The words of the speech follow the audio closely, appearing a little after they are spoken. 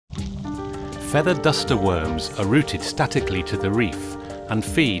Feathered duster worms are rooted statically to the reef and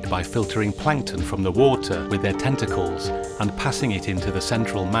feed by filtering plankton from the water with their tentacles and passing it into the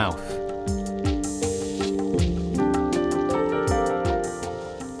central mouth.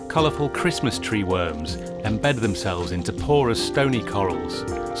 Colourful Christmas tree worms embed themselves into porous stony corals,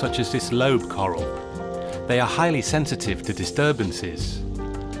 such as this lobe coral. They are highly sensitive to disturbances.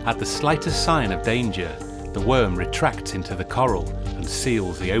 At the slightest sign of danger, the worm retracts into the coral and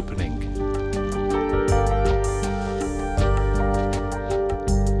seals the opening.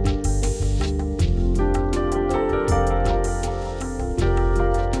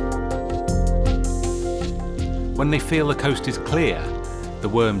 When they feel the coast is clear, the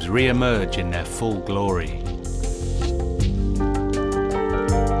worms re-emerge in their full glory.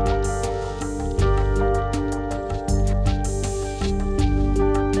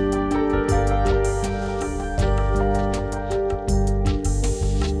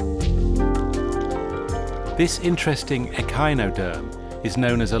 This interesting Echinoderm is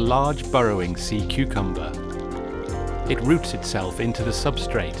known as a large burrowing sea cucumber. It roots itself into the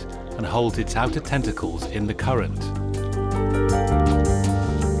substrate and holds its outer tentacles in the current.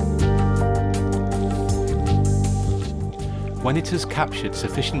 When it has captured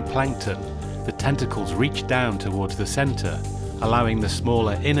sufficient plankton, the tentacles reach down towards the centre, allowing the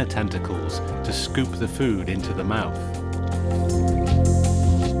smaller inner tentacles to scoop the food into the mouth.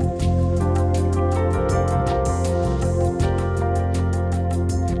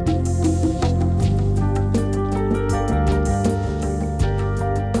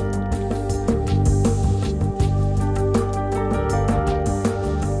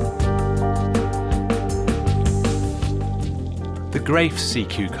 The Reef sea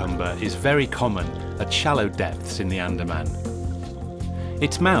cucumber is very common at shallow depths in the Andaman.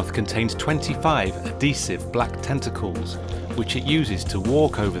 Its mouth contains 25 adhesive black tentacles, which it uses to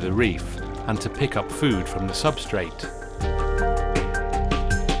walk over the reef and to pick up food from the substrate.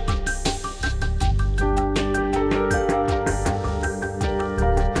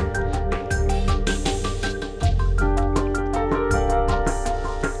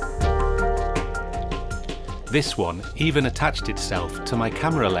 This one even attached itself to my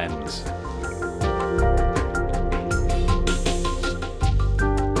camera lens.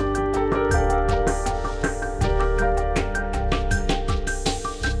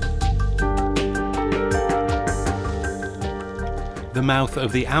 The mouth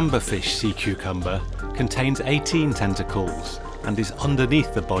of the amberfish sea cucumber contains 18 tentacles and is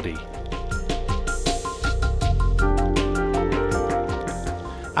underneath the body.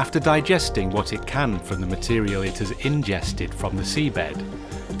 After digesting what it can from the material it has ingested from the seabed,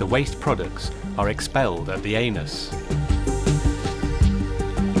 the waste products are expelled at the anus.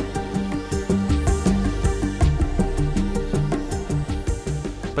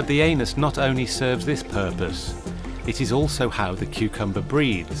 But the anus not only serves this purpose, it is also how the cucumber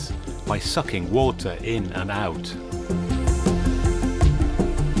breathes, by sucking water in and out.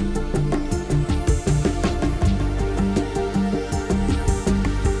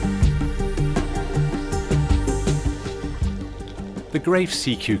 The Reef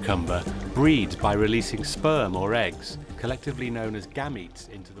sea cucumber breeds by releasing sperm or eggs, collectively known as gametes,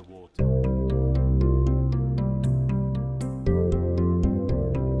 into the water.